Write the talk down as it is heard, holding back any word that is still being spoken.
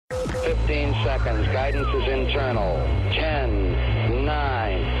15 seconds. Guidance is internal. 10,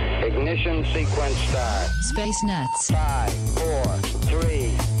 9. Ignition sequence start. Space Nuts. 5, 4,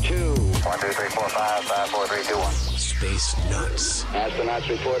 3, 2. 1, 2, 3, 4, 5, 5, 4, 3, 2, 1. Space Nuts. Astronauts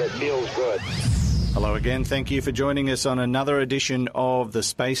report it feels good. Hello again. Thank you for joining us on another edition of the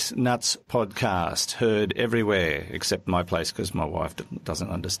Space Nuts podcast, heard everywhere except my place because my wife doesn't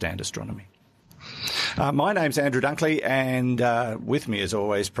understand astronomy. My name's Andrew Dunkley, and with me, as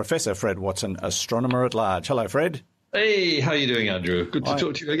always, Professor Fred Watson, astronomer at large. Hello, Fred. Hey, how are you doing, Andrew? Good to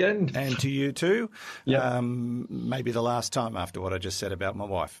talk to you again. And to you too. Yeah. Maybe the last time after what I just said about my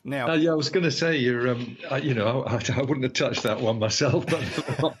wife. Now, yeah, I was going to say you're. I wouldn't have touched that one myself,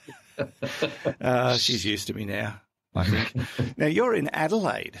 but she's used to me now, I think. Now, you're in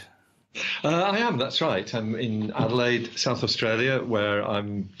Adelaide. I am, that's right. I'm in Adelaide, South Australia, where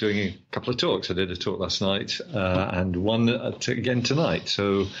I'm doing a couple of talks. I did a talk last night and one again tonight.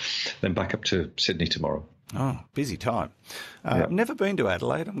 So then back up to Sydney tomorrow. Oh, busy time. I've never been to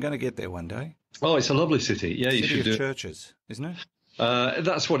Adelaide. I'm going to get there one day. Oh, it's a lovely city. Yeah, you should do. City of churches, isn't it?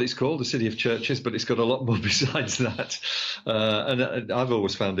 That's what it's called, the City of Churches, but it's got a lot more besides that. And I've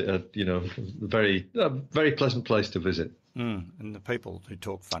always found it a very pleasant place to visit. And the people who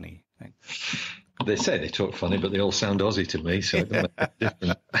talk funny. They say they talk funny, but they all sound Aussie to me, so it doesn't make a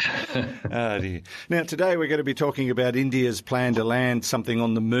difference. Oh, dear. Now, today we're going to be talking about India's plan to land something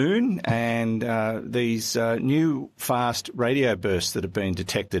on the moon and these new fast radio bursts that have been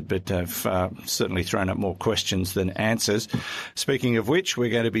detected, but have certainly thrown up more questions than answers. Speaking of which, we're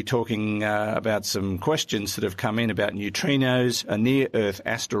going to be talking about some questions that have come in about neutrinos, a near-Earth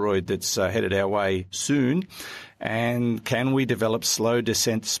asteroid that's headed our way soon. And can we develop slow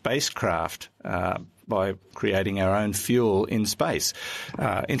descent spacecraft by creating our own fuel in space?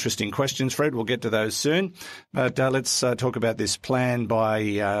 Interesting questions, Fred. We'll get to those soon. But let's talk about this plan by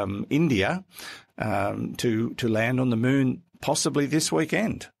India to land on the moon possibly this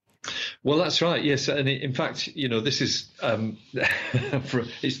weekend. Well, that's right. Yes, and in fact, this is the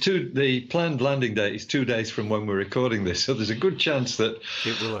planned landing date is 2 days from when we're recording this, so there's a good chance that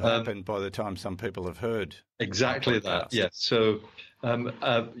it will have happened by the time some people have heard. Exactly that. Yes. So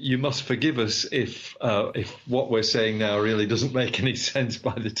you must forgive us if what we're saying now really doesn't make any sense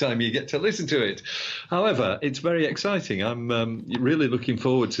by the time you get to listen to it. However, it's very exciting. I'm really looking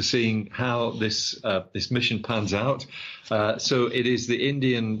forward to seeing how this mission pans out. So it is the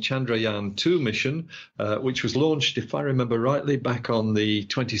Indian Chandrayaan-2 mission, which was launched, if I remember rightly, back on the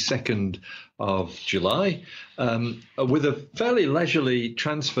 22nd of July, with a fairly leisurely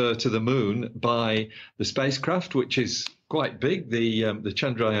transfer to the moon by the spacecraft, which is quite big. The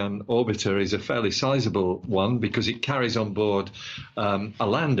Chandrayaan orbiter is a fairly sizable one because it carries on board a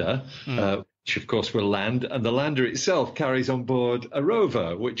lander, which of course will land, and the lander itself carries on board a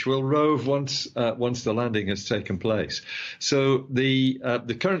rover, which will rove once the landing has taken place. So the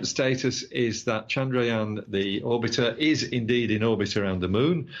current status is that Chandrayaan, the orbiter, is indeed in orbit around the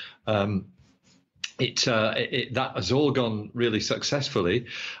moon. That has all gone really successfully.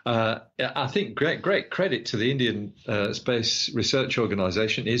 I think great credit to the Indian Space Research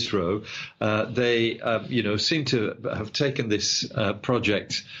Organisation, ISRO. They seem to have taken this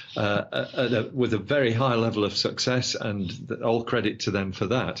project with a very high level of success, and all credit to them for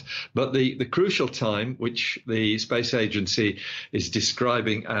that. But the crucial time, which the space agency is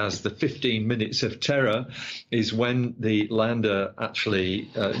describing as the 15 minutes of terror, is when the lander actually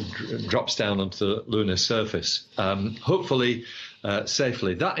drops down onto the lunar surface, hopefully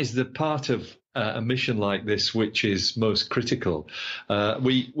safely. That is the part of a mission like this which is most critical.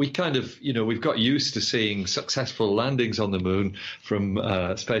 We kind of, we've got used to seeing successful landings on the moon from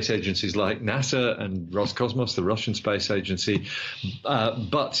space agencies like NASA and Roscosmos, the Russian space agency,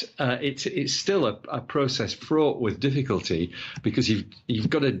 but it's still a process fraught with difficulty because you've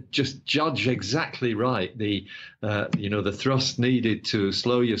got to just judge exactly right the thrust needed to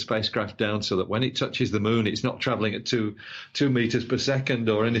slow your spacecraft down so that when it touches the moon, it's not traveling at 2 meters per second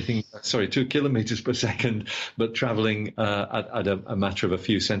or anything. 2 kilometers per second, but traveling at a matter of a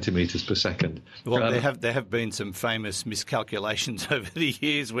few centimeters per second. Well, there have been some famous miscalculations over the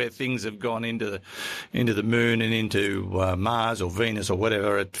years where things have gone into the moon and into Mars or Venus or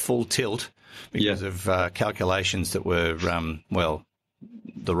whatever at full tilt because of calculations that were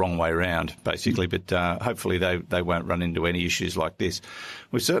the wrong way round, basically. But hopefully they won't run into any issues like this.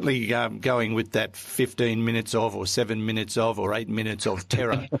 We're certainly going with that 15 minutes of or 7 minutes of or 8 minutes of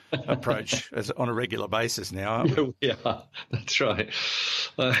terror approach on a regular basis now, aren't we? Yeah, that's right.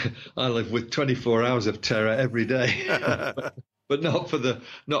 I live with 24 hours of terror every day, but not for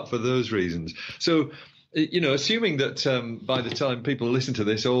those reasons. So assuming that by the time people listen to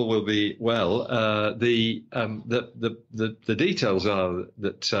this, all will be well. The details are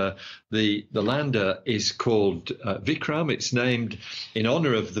that the lander is called Vikram. It's named in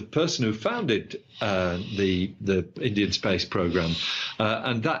honor of the person who founded the Indian space program,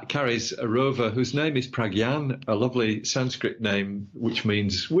 and that carries a rover whose name is Pragyan, a lovely Sanskrit name which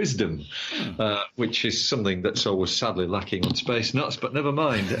means wisdom, which is something that's always sadly lacking on Space Nuts. But never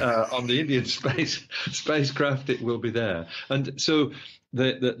mind, on the Indian spacecraft, it will be there. And so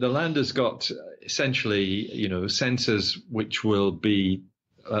the lander's got essentially, sensors which will be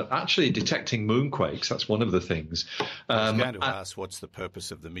actually detecting moonquakes. That's one of the things. I was going to ask, what's the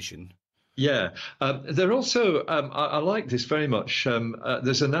purpose of the mission? Yeah, they're also, I like this very much.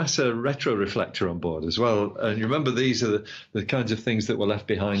 There's a NASA retroreflector on board as well. And you remember, these are the kinds of things that were left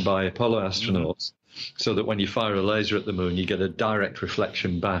behind by Apollo astronauts. So that when you fire a laser at the moon, you get a direct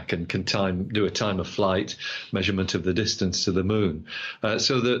reflection back and can do a time of flight measurement of the distance to the moon.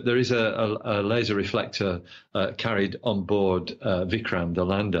 So there is a laser reflector carried on board Vikram, the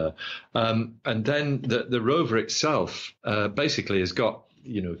lander. And then the rover itself basically has got,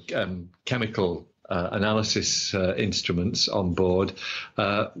 chemical analysis instruments on board,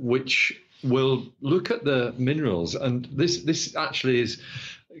 which will look at the minerals. And this actually is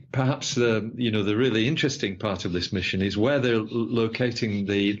perhaps the really interesting part of this mission, is where they're locating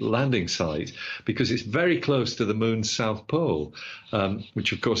the landing site, because it's very close to the moon's south pole,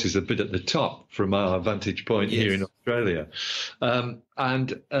 which of course is a bit at the top from our vantage point here in Australia.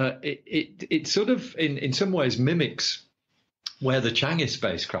 And it sort of in some ways mimics where the Chang'e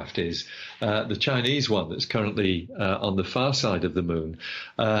spacecraft is, the Chinese one that's currently on the far side of the moon.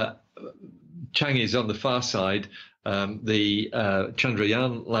 Chang'e is on the far side. The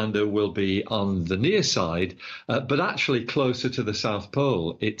Chandrayaan lander will be on the near side, but actually closer to the South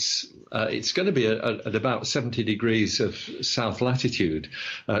Pole. It's going to be at about 70 degrees of south latitude,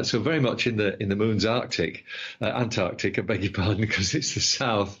 so very much in the moon's Antarctic, I beg your pardon, because it's the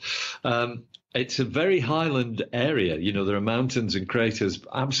south. It's a very highland area. There are mountains and craters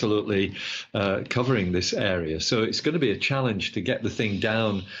absolutely covering this area. So it's going to be a challenge to get the thing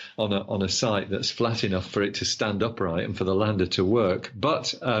down on a site that's flat enough for it to stand upright and for the lander to work.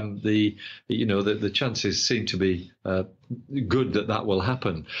 But the chances seem to be good that will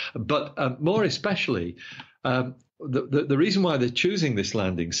happen. But more especially, the reason why they're choosing this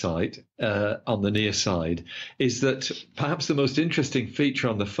landing site on the near side is that perhaps the most interesting feature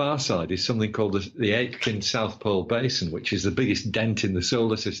on the far side is something called the Aitken South Pole Basin, which is the biggest dent in the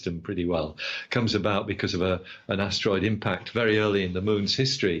solar system pretty well. Comes about because of an asteroid impact very early in the moon's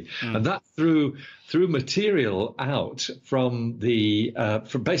history. And that threw material out from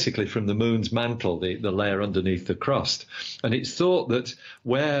basically from the moon's mantle, the layer underneath the crust. And it's thought that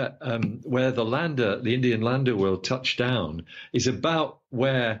where the Indian lander will touch down is about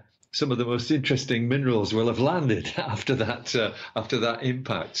where some of the most interesting minerals will have landed after that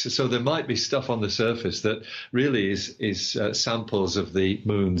impact. So there might be stuff on the surface that really is samples of the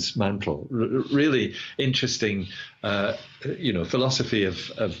moon's mantle. Really interesting, philosophy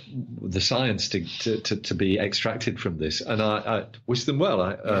of the science to be extracted from this. And I wish them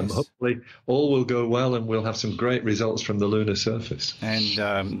well. Hopefully all will go well and we'll have some great results from the lunar surface.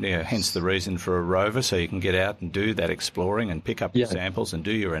 And hence the reason for a rover, so you can get out and do that exploring and pick up samples and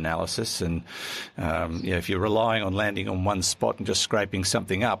do your analysis. And if you're relying on landing on one spot and just scraping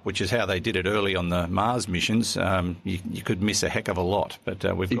something up, which is how they did it early on the Mars missions, you could miss a heck of a lot.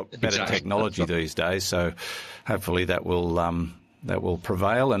 But we've got better technology these days, so hopefully that will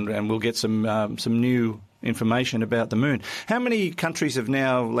prevail, and we'll get some new information about the moon. How many countries have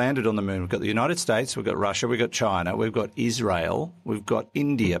now landed on the moon? We've got the United States, we've got Russia, we've got China, we've got Israel, we've got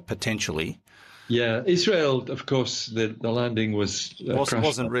India potentially. Yeah, Israel, of course, the landing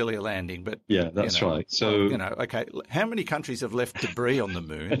wasn't really a landing, but that's right. So okay, how many countries have left debris on the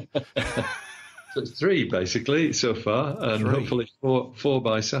moon? So 3 basically so far, and hopefully four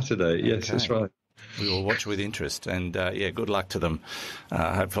by Saturday. Yes, that's right. We will watch with interest, and good luck to them.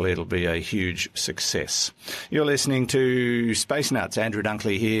 Hopefully it'll be a huge success. You're listening to Space Nuts. Andrew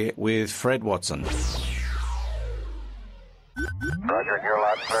Dunkley here with Fred Watson. Roger, you're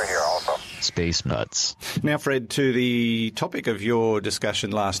loud and clear here also. Space Nuts. Now, Fred, to the topic of your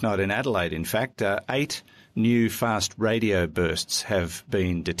discussion last night in Adelaide, in fact, 8 new fast radio bursts have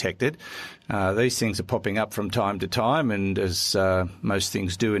been detected. These things are popping up from time to time, and as most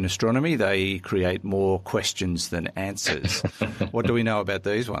things do in astronomy, they create more questions than answers. What do we know about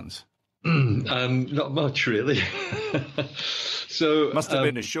these ones? Not much, really. So must have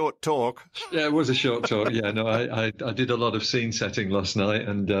been a short talk. Yeah, it was a short talk. Yeah, no, I did a lot of scene setting last night,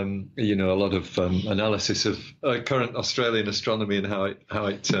 and a lot of analysis of current Australian astronomy and how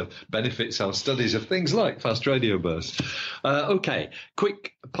it benefits our studies of things like fast radio bursts. Okay,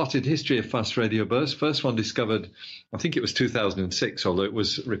 quick potted history of fast radio bursts. First one discovered, I think it was 2006, although it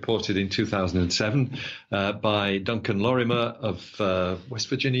was reported in 2007 by Duncan Lorimer of West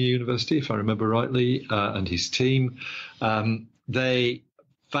Virginia University, if I remember rightly, and his team. They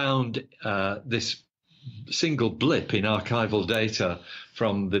found this single blip in archival data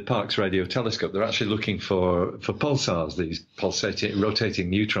from the Parkes Radio Telescope. They're actually looking for pulsars, these pulsating, rotating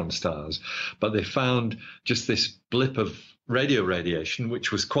neutron stars, but they found just this blip of radio radiation,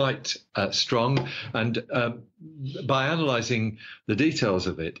 which was quite strong. And by analysing the details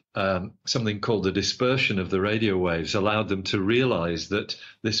of it, something called the dispersion of the radio waves allowed them to realise that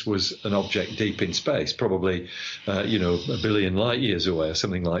this was an object deep in space, probably, a billion light years away or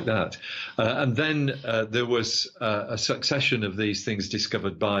something like that. And then there was a succession of these things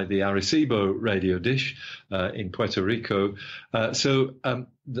discovered by the Arecibo radio dish in Puerto Rico. So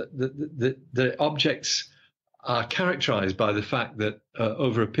the objects are characterized by the fact that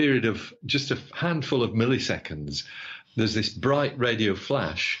over a period of just a handful of milliseconds, there's this bright radio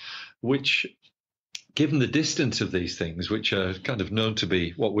flash, which, given the distance of these things, which are kind of known to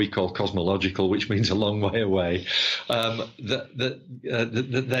be what we call cosmological, which means a long way away,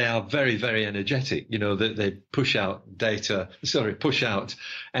 that they are very, very energetic. That they push out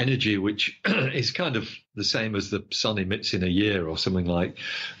energy, which is kind of the same as the sun emits in a year, or something like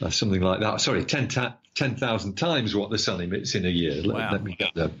that. Sorry, 10,000 times what the sun emits in a year. Wow. Let me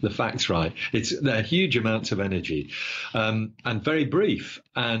get the facts right. They're huge amounts of energy, and very brief.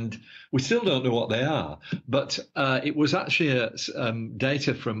 And we still don't know what they are. But it was actually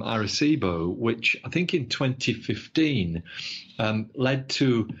data from Arecibo, which I think in 2015 led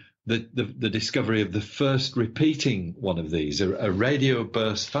to the discovery of the first repeating one of these, a radio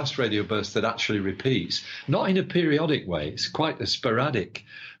burst, fast radio burst that actually repeats, not in a periodic way. It's quite a sporadic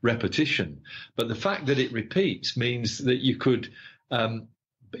repetition. But the fact that it repeats means that you could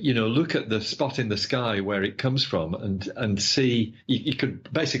look at the spot in the sky where it comes from and see, you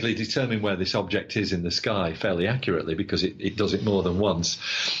could basically determine where this object is in the sky fairly accurately, because it does it more than once.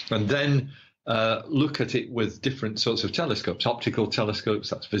 And then look at it with different sorts of telescopes, optical telescopes,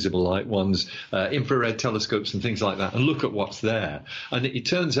 that's visible light ones, infrared telescopes and things like that, and look at what's there. And it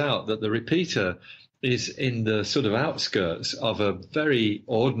turns out that the repeater is in the sort of outskirts of a very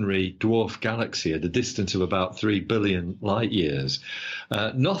ordinary dwarf galaxy at a distance of about 3 billion light years.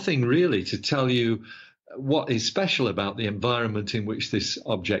 Nothing really to tell you what is special about the environment in which this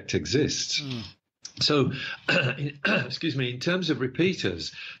object exists. So, excuse me, in terms of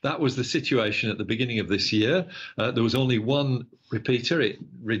repeaters, that was the situation at the beginning of this year. There was only one repeater. It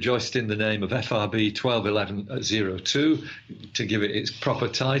rejoiced in the name of FRB 121102 to give it its proper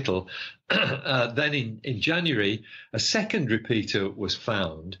title. Then in January, a second repeater was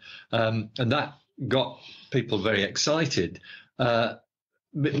found, and that got people very excited.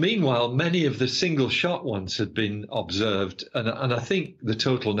 Meanwhile, many of the single shot ones had been observed, and I think the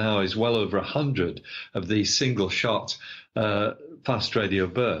total now is well over 100 of these single shot fast radio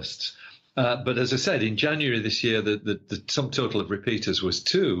bursts. But as I said, in January this year, the sum total of repeaters was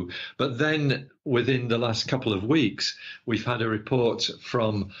 2. But then within the last couple of weeks, we've had a report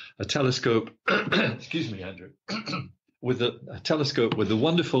from a telescope, excuse me, Andrew, with a telescope with the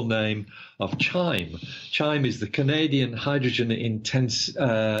wonderful name of CHIME. CHIME is the Canadian Hydrogen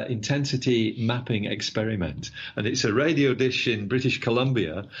Intensity Mapping Experiment. And it's a radio dish in British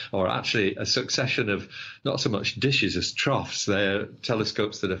Columbia, or actually a succession of not so much dishes as troughs. They're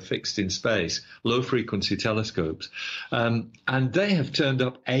telescopes that are fixed in space, low-frequency telescopes. And they have turned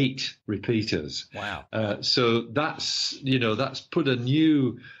up 8 repeaters. Wow. So that's put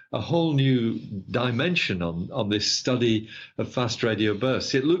a whole new dimension on this study of fast radio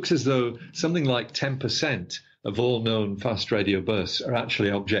bursts. It looks as though something like 10% of all known fast radio bursts are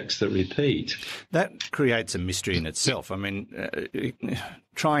actually objects that repeat. That creates a mystery in itself. I mean,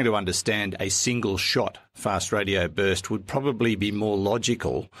 trying to understand a single shot fast radio burst would probably be more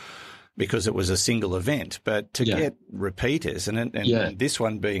logical because it was a single event. But to get repeaters, and this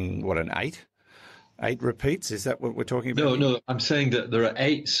one being, what, an 8? 8 repeats? Is that what we're talking about? No, I'm saying that there are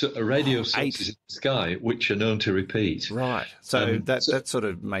 8 radio sources in the sky which are known to repeat. Right. So that sort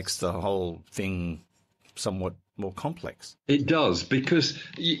of makes the whole thing somewhat more complex. It does, because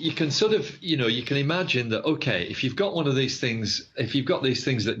you can sort of, you can imagine that, okay, if you've got these things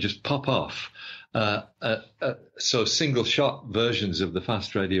that just pop off, so single shot versions of the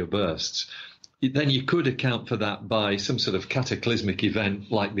fast radio bursts, then you could account for that by some sort of cataclysmic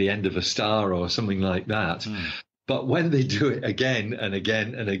event like the end of a star or something like that. But when they do it again and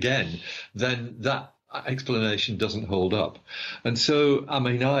again and again, then that explanation doesn't hold up. And so, I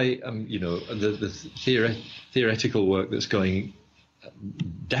mean, the theoretical work that's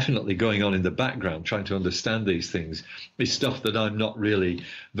definitely going on in the background, trying to understand these things, is stuff that I'm not really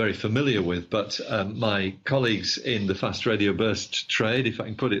very familiar with. But my colleagues in the fast radio burst trade, if I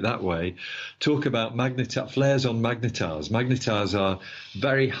can put it that way, talk about flares on magnetars. Magnetars are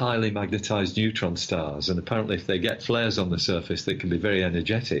very highly magnetized neutron stars, and apparently if they get flares on the surface, they can be very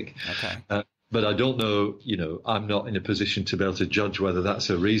energetic. Okay. But I don't know, I'm not in a position to be able to judge whether that's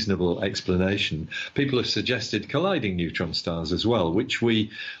a reasonable explanation. People have suggested colliding neutron stars as well, which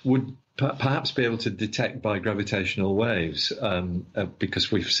we would perhaps be able to detect by gravitational waves,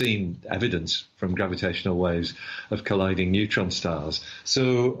 because we've seen evidence from gravitational waves of colliding neutron stars.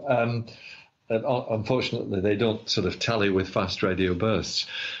 So unfortunately, they don't sort of tally with fast radio bursts.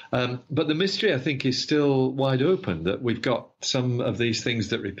 But the mystery, I think, is still wide open, that we've got some of these things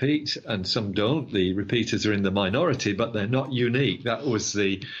that repeat and some don't. The repeaters are in the minority, but they're not unique. That was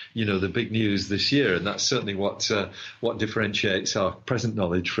the big news this year, and that's certainly what differentiates our present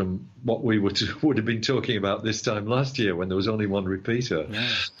knowledge from what we would have been talking about this time last year when there was only one repeater. Yeah.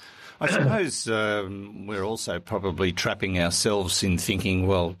 I suppose we're also probably trapping ourselves in thinking,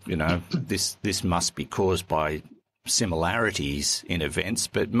 well, this must be caused by similarities in events,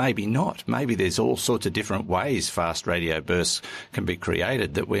 but maybe not. Maybe there's all sorts of different ways fast radio bursts can be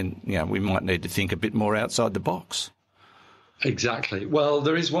created that we might need to think a bit more outside the box. Exactly. Well,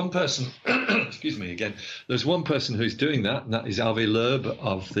 there is one person, excuse me again, there's one person who's doing that, and that is Avi Loeb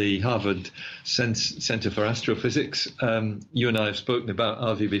of the Harvard Center for Astrophysics. You and I have spoken about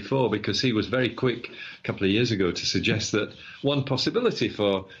Avi before because he was very quick a couple of years ago to suggest that one possibility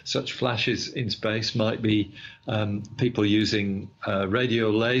for such flashes in space might be people using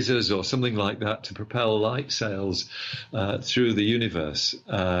radio lasers or something like that to propel light sails through the universe.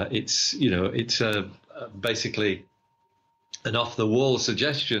 It's basically an off-the-wall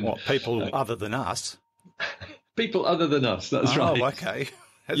suggestion. What, people other than us? People other than us, that's right. Oh, okay.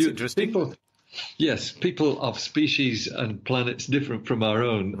 That's interesting. People of species and planets different from our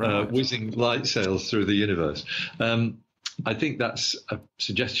own, whizzing light sails through the universe. I think that's a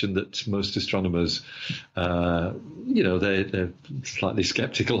suggestion that most astronomers, they're slightly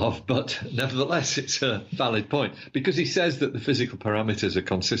sceptical of, but nevertheless, it's a valid point because he says that the physical parameters are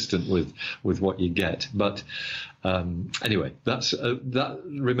consistent with what you get. But anyway, that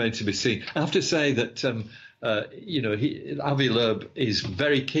remains to be seen. I have to say that Avi Loeb is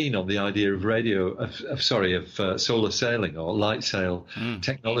very keen on the idea of solar sailing or light sail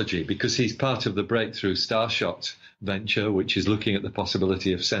technology because he's part of the breakthrough Starshot venture, which is looking at the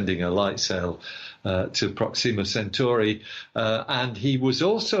possibility of sending a light sail to Proxima Centauri. And he was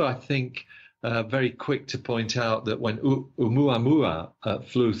also, I think, very quick to point out that when Oumuamua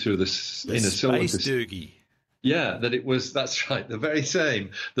flew through the inner solar system, yeah, that's right, the very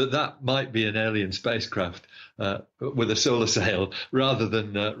same, that might be an alien spacecraft with a solar sail rather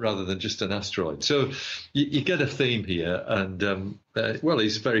than just an asteroid. So you get a theme here, and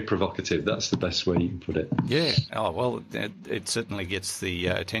he's very provocative. That's the best way you can put it. Yeah. Oh well, it certainly gets the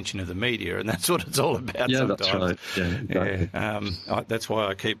attention of the media, and that's what it's all about. Yeah, sometimes. That's right. Yeah, exactly. That's why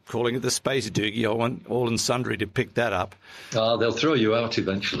I keep calling it the space doogie. I want all and sundry to pick that up. They'll throw you out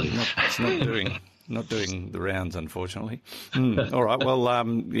eventually. It's not doing the rounds, unfortunately. All right. Well,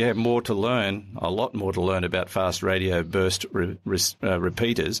 more to learn, a lot more to learn about fast radio burst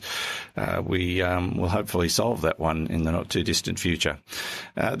repeaters. We will hopefully solve that one in the not too distant future.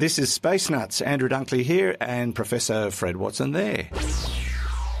 This is Space Nuts. Andrew Dunkley here and Professor Fred Watson there.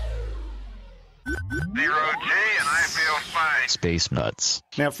 0G, and I feel fine. Space Nuts.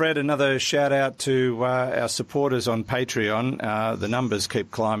 Now, Fred, another shout out to our supporters on Patreon. The numbers keep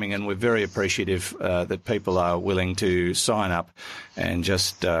climbing, and we're very appreciative that people are willing to sign up and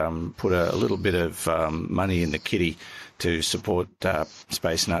just put a little bit of money in the kitty to support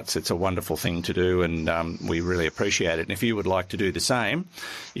Space Nuts. It's a wonderful thing to do, and we really appreciate it. And if you would like to do the same,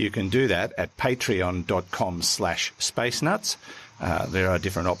 you can do that at patreon.com/spacenuts. There are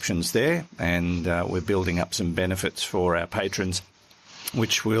different options there, and we're building up some benefits for our patrons,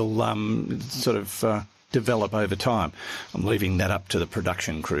 which will develop over time. I'm leaving that up to the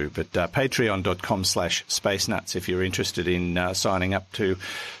production crew, but patreon.com/spacenuts if you're interested in signing up to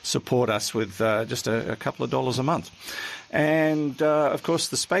support us with just a couple of dollars a month. And, of course,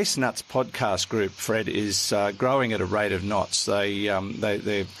 the Space Nuts podcast group, Fred, is growing at a rate of knots. They're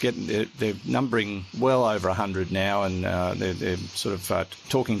numbering well over 100 now, and they're sort of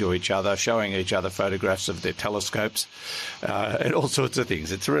talking to each other, showing each other photographs of their telescopes, and all sorts of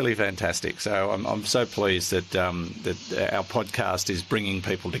things. It's really fantastic. So I'm so pleased that our podcast is bringing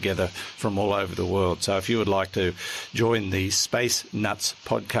people together from all over the world. So if you would like to join the Space Nuts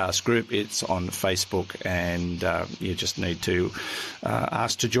podcast group, it's on Facebook, and you just need to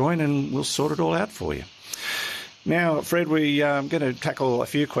ask to join, and we'll sort it all out for you. Now, Fred, we're going to tackle a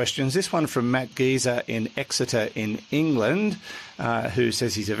few questions. This one from Matt Geezer in Exeter in England, who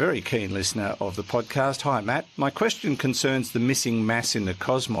says he's a very keen listener of the podcast. Hi, Matt. My question concerns the missing mass in the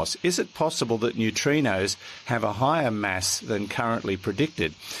cosmos. Is it possible that neutrinos have a higher mass than currently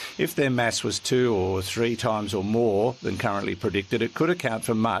predicted? If their mass was 2 or 3 times or more than currently predicted, it could account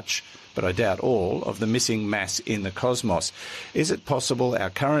for much, but I doubt all, of the missing mass in the cosmos. Is it possible our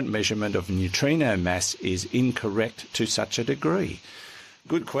current measurement of neutrino mass is incorrect to such a degree?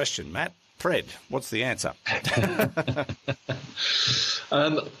 Good question, Matt. Fred, what's the answer?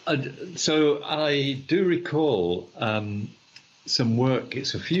 So I do recall some work.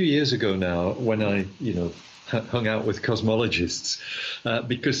 It's a few years ago now when I, hung out with cosmologists,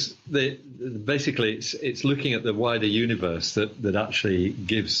 because basically it's looking at the wider universe that actually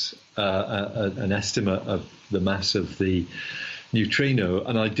gives an estimate of the mass of the neutrino.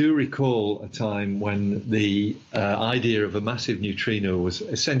 And I do recall a time when the idea of a massive neutrino was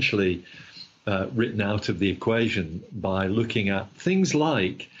essentially written out of the equation by looking at things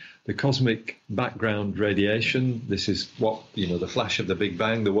like the cosmic background radiation. This is what, the flash of the Big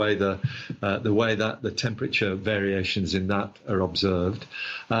Bang, the way that the temperature variations in that are observed,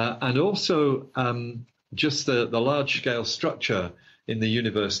 and also just the large scale structure in the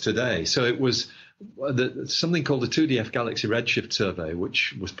universe today. So it was something called the 2DF Galaxy Redshift Survey,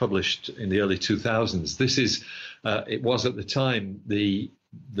 which was published in the early 2000s. This is, it was at the time the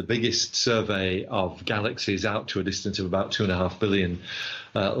biggest survey of galaxies out to a distance of about 2.5 billion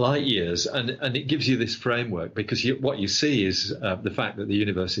light years, and it gives you this framework, because what you see is the fact that the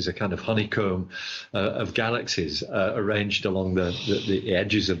universe is a kind of honeycomb of galaxies arranged along the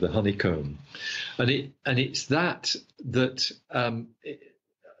edges of the honeycomb, and it's that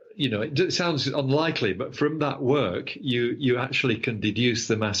it sounds unlikely, but from that work you actually can deduce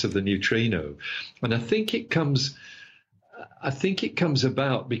the mass of the neutrino, and I think it comes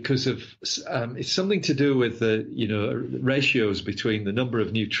about because of it's something to do with the ratios between the number of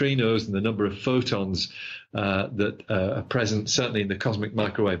neutrinos and the number of photons that are present. Certainly in the cosmic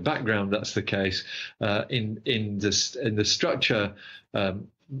microwave background, that's the case. In the structure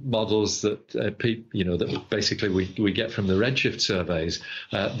models that that basically we get from the redshift surveys,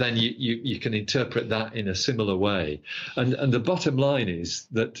 then you can interpret that in a similar way. And the bottom line is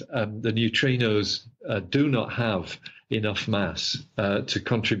that the neutrinos do not have enough mass to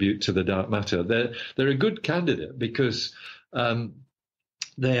contribute to the dark matter. They're a good candidate because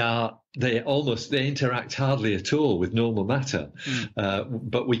they interact hardly at all with normal matter,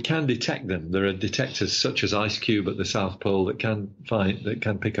 but we can detect them. There are detectors such as IceCube at the South Pole that can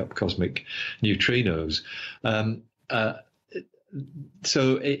pick up cosmic neutrinos.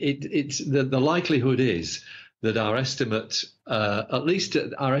 So it's the likelihood is that our estimate, at least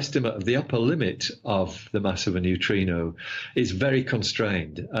our estimate of the upper limit of the mass of a neutrino, is very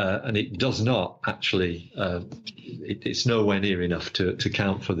constrained, and it does not actually, it's nowhere near enough to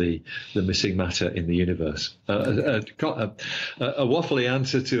count for the missing matter in the universe. A waffly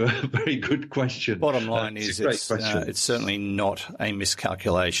answer to a very good question. Bottom line is it's certainly not a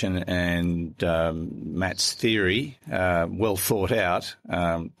miscalculation, and Matt's theory, well thought out,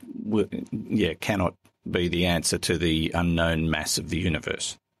 cannot be the answer to the unknown mass of the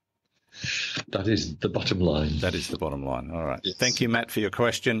universe. That is the bottom line. That is the bottom line. All right. Yes. Thank you, Matt, for your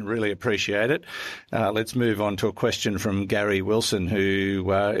question. Really appreciate it. Let's move on to a question from Gary Wilson,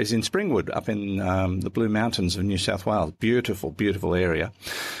 who is in Springwood, up in the Blue Mountains of New South Wales. Beautiful, beautiful area.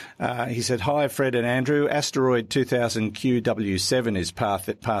 He said, "Hi, Fred and Andrew. Asteroid 2000 QW7 is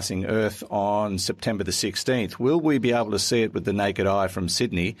passing Earth on September the 16th. Will we be able to see it with the naked eye from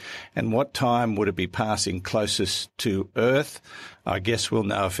Sydney? And what time would it be passing closest to Earth? I guess we'll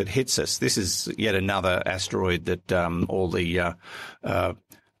know if it hits us." This is yet another asteroid that all the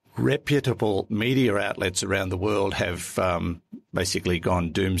reputable media outlets around the world have basically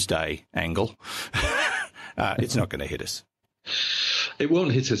gone doomsday angle. It's not going to hit us. It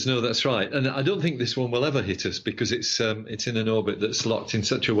won't hit us. No, that's right. And I don't think this one will ever hit us because it's in an orbit that's locked in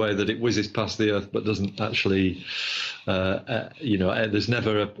such a way that it whizzes past the Earth but doesn't actually, there's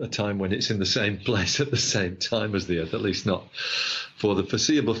never a time when it's in the same place at the same time as the Earth, at least not for the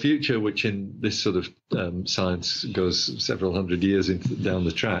foreseeable future, which in this sort of science goes several hundred years down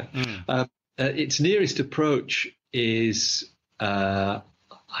the track. Its nearest approach is, I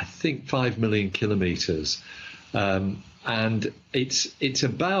think, 5 million kilometres. And it's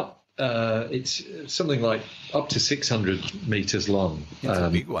about it's something like up to 600 meters long. It's a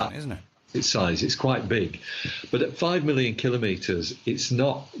big one, isn't it? Its size, it's quite big, but at 5 million kilometers, it's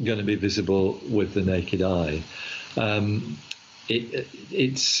not going to be visible with the naked eye. I've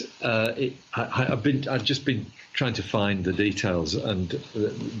just been trying to find the details, and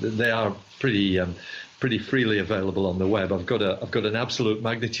they are pretty freely available on the web. I've got an absolute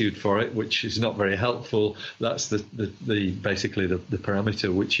magnitude for it, which is not very helpful. That's basically the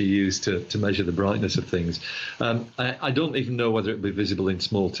parameter which you use to measure the brightness of things. I don't even know whether it'll be visible in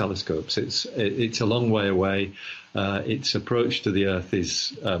small telescopes. It's a long way away. Its approach to the Earth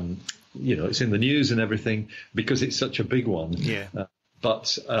is, it's in the news and everything because it's such a big one. Yeah.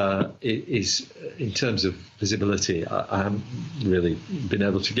 But it is, in terms of visibility, I haven't really been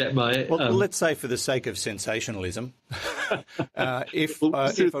able to get my... Well, let's say for the sake of sensationalism, if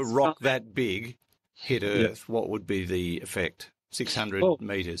a rock that big hit Earth, what would be the effect? 600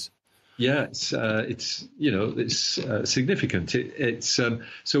 metres. Yeah, it's significant. So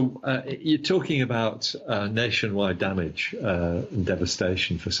you're talking about nationwide damage and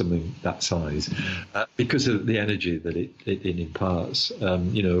devastation for something that size because of the energy that it imparts.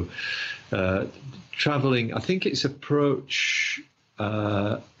 Traveling, I think its approach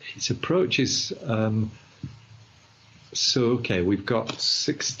is we've got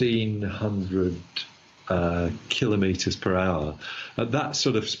 1,600 kilometers per hour. At that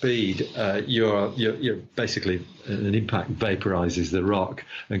sort of speed, you're basically, an impact vaporizes the rock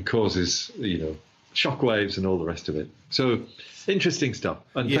and causes shock waves and all the rest of it. So interesting stuff.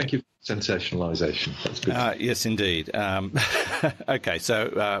 And thank you for sensationalization. That's good. Yes, indeed. Okay,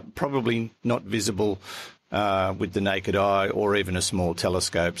 so probably not visible with the naked eye or even a small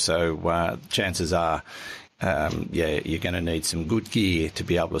telescope. So chances are, you're going to need some good gear to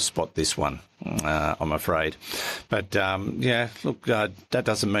be able to spot this one, I'm afraid. But, that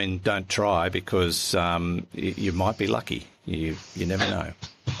doesn't mean don't try because you might be lucky. You never know.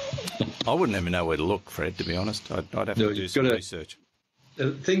 I wouldn't even know where to look, Fred, to be honest. I'd have to do some research.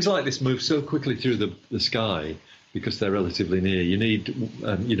 Things like this move so quickly through the sky because they're relatively near. You need,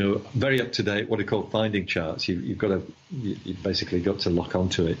 very up-to-date, what are called finding charts. You've basically got to lock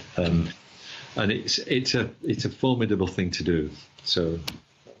onto it. And it's a formidable thing to do. So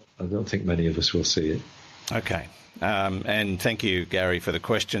I don't think many of us will see it. Okay. And thank you, Gary, for the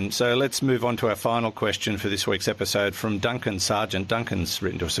question. So let's move on to our final question for this week's episode from Duncan Sargent. Duncan's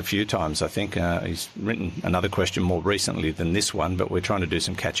written to us a few times, I think. He's written another question more recently than this one, but we're trying to do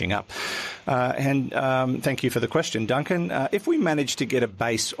some catching up. And thank you for the question, Duncan. If we manage to get a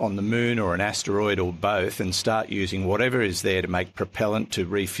base on the moon or an asteroid or both and start using whatever is there to make propellant to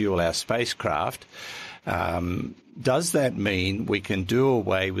refuel our spacecraft, does that mean we can do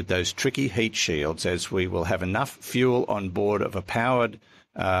away with those tricky heat shields as we will have enough fuel on board of a powered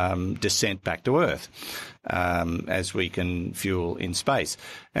descent back to Earth as we can fuel in space?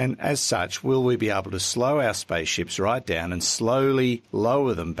 And as such, will we be able to slow our spaceships right down and slowly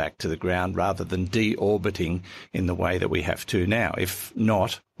lower them back to the ground rather than deorbiting in the way that we have to now? If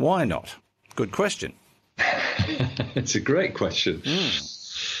not, why not? Good question. It's a great question.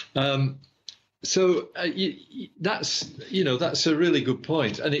 So that's a really good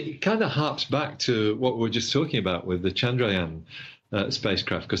point, and it kind of harps back to what we were just talking about with the Chandrayaan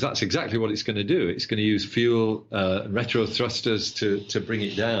spacecraft, because that's exactly what it's going to do. It's going to use fuel and retro thrusters to bring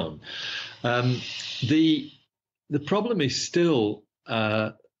it down. The problem is still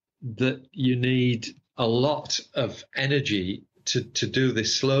that you need a lot of energy to do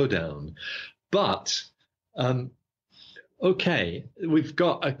this slowdown, but okay, we've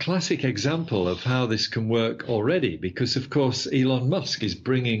got a classic example of how this can work already because, of course, Elon Musk is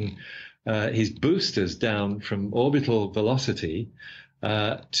bringing his boosters down from orbital velocity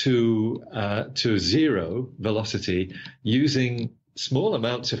to zero velocity using small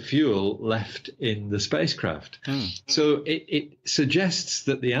amounts of fuel left in the spacecraft. So it suggests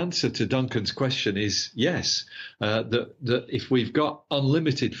that the answer to Duncan's question is yes, that if we've got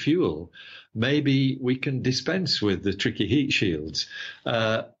unlimited fuel, maybe we can dispense with the tricky heat shields.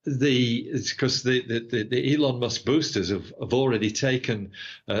 Because the Elon Musk boosters have already taken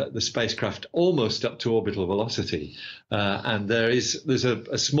the spacecraft almost up to orbital velocity, and there's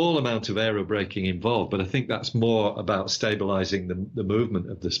a small amount of aerobraking involved, but I think that's more about stabilizing the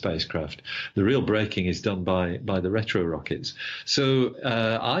movement of the spacecraft. The real braking is done by the retro rockets. So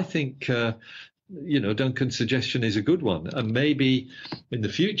I think Duncan's suggestion is a good one, and maybe in the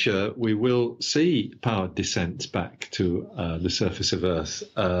future we will see powered descents back to the surface of Earth,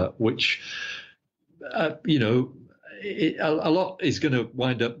 which a lot is going to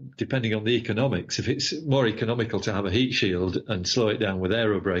wind up depending on the economics. If it's more economical to have a heat shield and slow it down with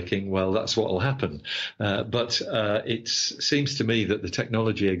aerobraking, well, that's what will happen. But it seems to me that the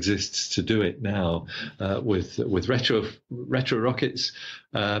technology exists to do it now with retro rockets,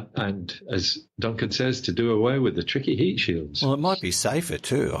 and as Duncan says, to do away with the tricky heat shields. Well, it might be safer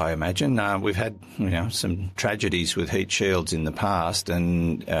too, I imagine. We've had some tragedies with heat shields in the past,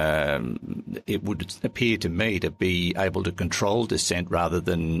 and it would appear to me to be able to control descent rather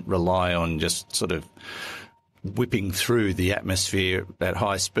than rely on just sort of whipping through the atmosphere at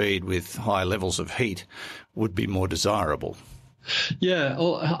high speed with high levels of heat would be more desirable. Yeah,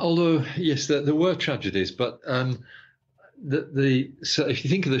 although, yes, there were tragedies, but so if you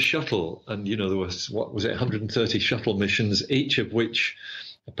think of the shuttle, and there was 130 shuttle missions, each of which,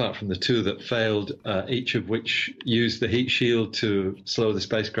 apart from the two that failed, each of which used the heat shield to slow the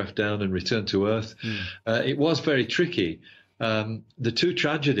spacecraft down and return to Earth. It was very tricky. The two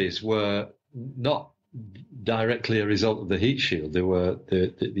tragedies were not directly a result of the heat shield. They were,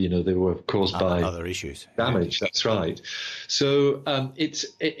 they were caused by other issues, damage. That's right. So it's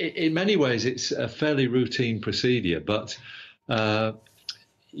in many ways it's a fairly routine procedure, but. To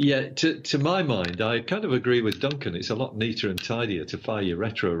my mind, I kind of agree with Duncan. It's a lot neater and tidier to fire your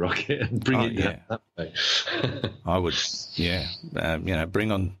retro rocket and bring it down that way. I would,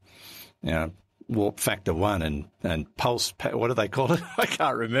 bring on, warp factor 1 and pulse. What do they call it? I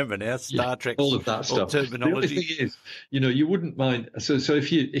can't remember now. Star Trek, all of that stuff. Terminology. The only thing is, you wouldn't mind. So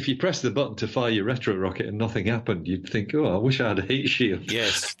if you press the button to fire your retro rocket and nothing happened, you'd think, oh, I wish I had a heat shield.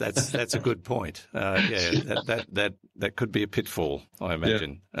 Yes, that's a good point. That could be a pitfall, I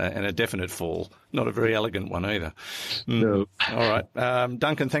imagine, and a definite fall. Not a very elegant one either. No. All right.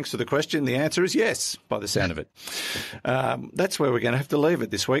 Duncan, thanks for the question. The answer is yes, by the sound of it. That's where we're going to have to leave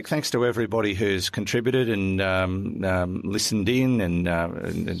it this week. Thanks to everybody who's contributed and listened in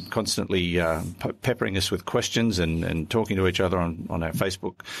and constantly peppering us with questions and talking to each other on our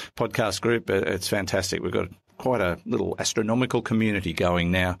Facebook podcast group. It's fantastic. We've got quite a little astronomical community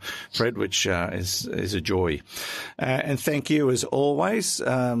going now, Fred, which is a joy. And thank you as always.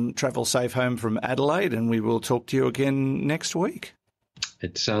 Travel safe home from Adelaide, and we will talk to you again next week.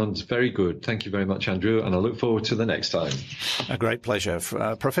 It sounds very good. Thank you very much, Andrew, and I look forward to the next time. A great pleasure.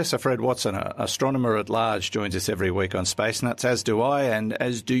 Professor Fred Watson, astronomer at large, joins us every week on Space Nuts, as do I and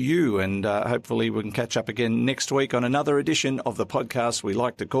as do you. And hopefully we can catch up again next week on another edition of the podcast we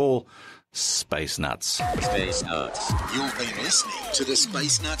like to call Space Nuts. Space Nuts. You've been listening to the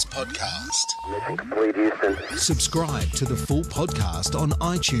Space Nuts podcast. Subscribe to the full podcast on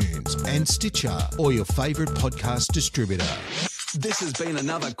iTunes and Stitcher or your favourite podcast distributor. This has been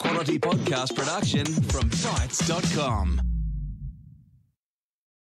another quality podcast production from Sites.com.